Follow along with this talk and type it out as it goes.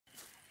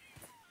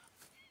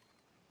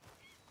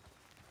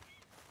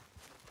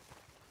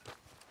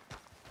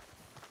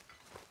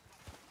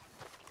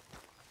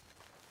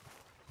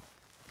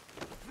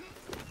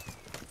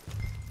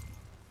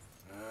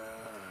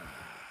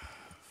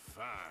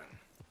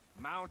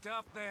Mount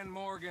up then,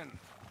 Morgan.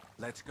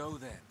 Let's go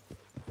then.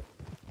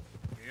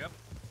 Yep.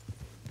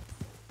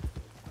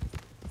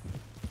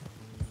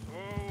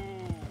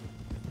 Oh.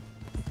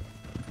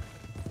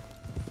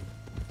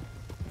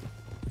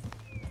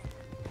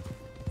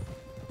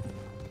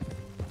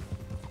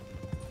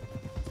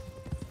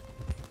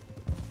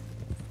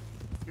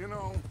 You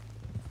know,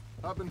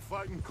 I've been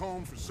fighting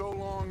Colm for so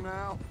long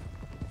now,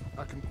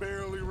 I can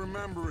barely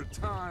remember a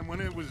time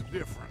when it was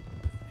different.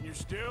 And you're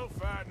still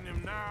fighting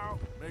him now.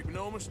 Make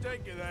no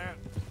mistake of that.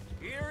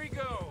 Here he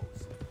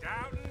goes,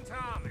 Doubting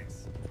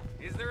Thomas.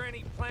 Is there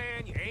any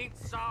plan you ain't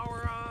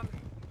sour on?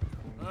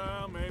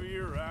 Well, maybe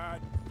you're right.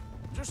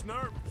 Just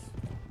nervous.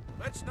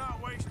 Let's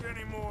not waste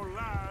any more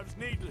lives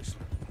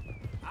needlessly.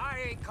 I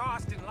ain't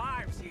costing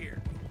lives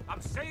here.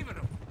 I'm saving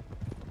them.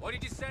 What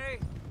did you say?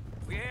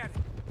 We had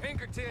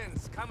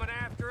Pinkertons coming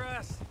after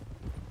us?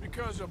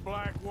 Because of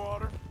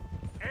Blackwater?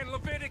 And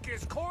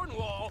Leviticus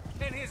Cornwall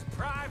and his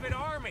private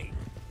army.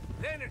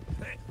 Then,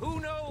 who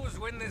knows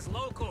when this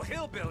local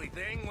hillbilly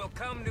thing will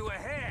come to a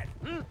head,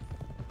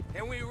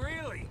 Can we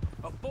really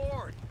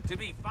afford to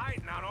be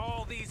fighting on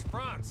all these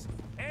fronts?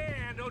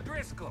 And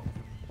O'Driscoll?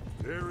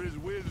 There is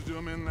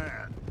wisdom in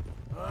that.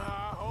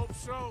 I hope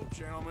so,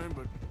 gentlemen,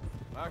 but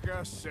like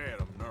I said,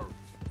 I'm nervous.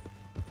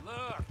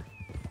 Look,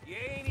 you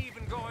ain't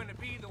even going to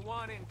be the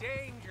one in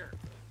danger.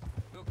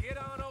 We'll get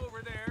on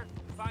over there,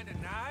 find a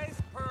nice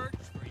perch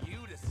for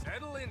you to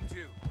settle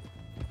into.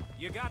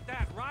 You got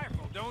that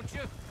rifle, don't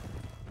you?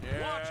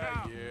 Yeah, Watch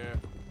out. yeah.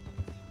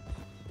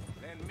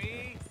 Then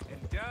me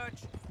and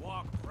Dutch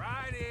walk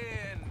right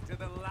in to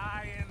the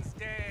lion's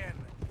den.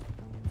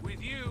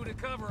 With you to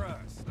cover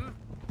us,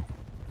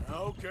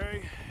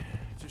 Okay.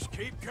 Just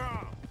keep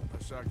calm,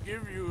 unless I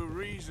give you a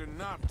reason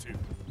not to.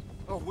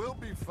 Oh, we'll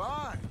be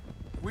fine.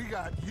 We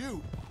got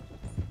you.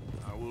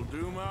 I will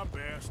do my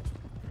best.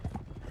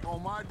 Oh,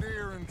 my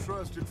dear and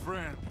trusted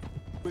friend.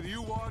 With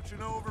you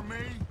watching over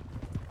me,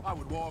 I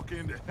would walk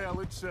into hell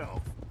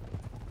itself.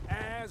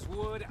 As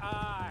would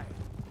I.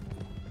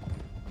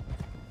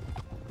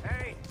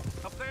 Hey,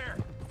 up there.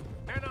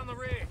 Men on the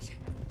ridge.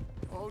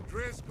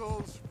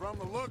 O'Driscoll's, from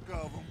the look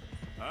of them.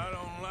 I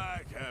don't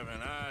like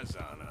having eyes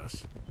on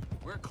us.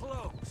 We're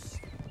close.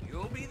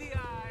 You'll be the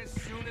eyes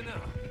soon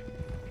enough.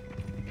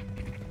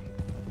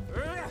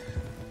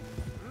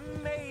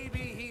 Maybe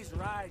he's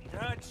right,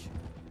 Dutch.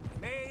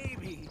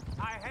 Maybe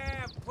I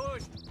have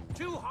pushed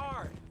too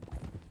hard.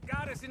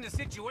 Got us into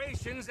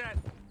situations that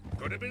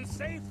could have been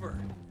safer.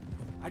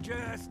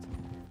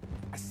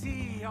 I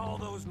see all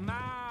those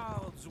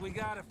mouths we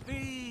gotta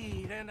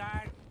feed, and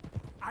I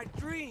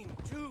dream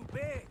too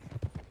big.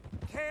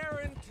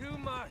 Caring too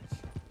much.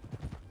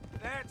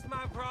 That's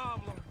my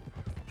problem.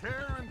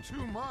 Caring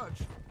too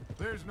much?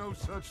 There's no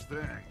such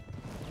thing.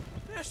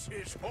 This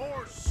is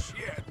horse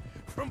shit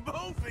from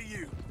both of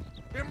you.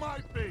 It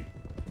might be.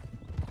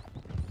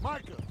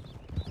 Micah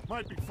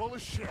might be full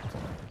of shit.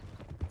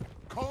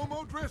 Colm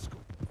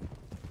O'Driscoll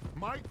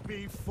might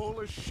be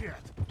full of shit.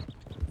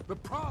 The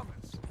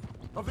promise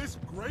of this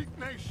great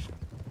nation.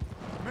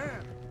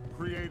 Men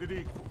created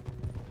equal.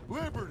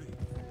 Liberty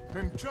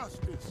and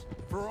justice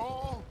for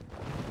all.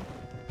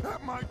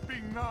 That might be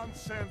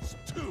nonsense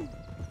too.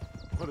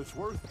 But it's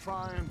worth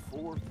trying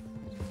for.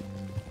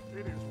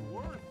 It is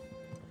worth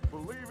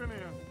believing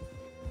in.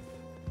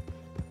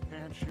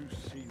 Can't you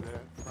see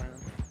that, friend?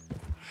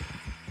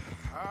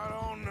 I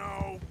don't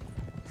know.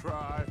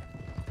 Try.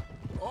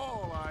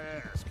 All I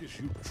ask is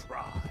you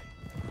try.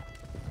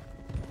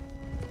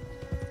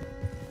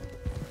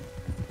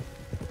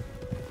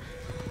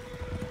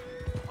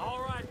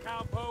 All right,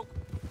 cowpoke.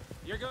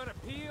 You're gonna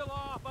peel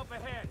off up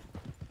ahead.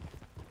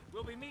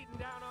 We'll be meeting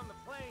down on the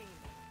plain.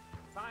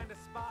 Find a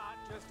spot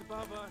just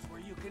above us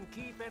where you can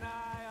keep an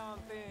eye on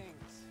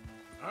things.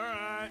 All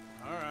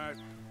right.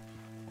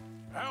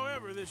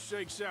 However this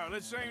shakes out,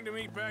 let's aim to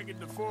meet back at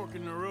the fork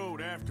in the road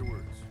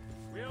afterwards.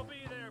 We'll be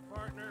there,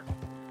 partner.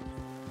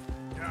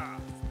 Yeah.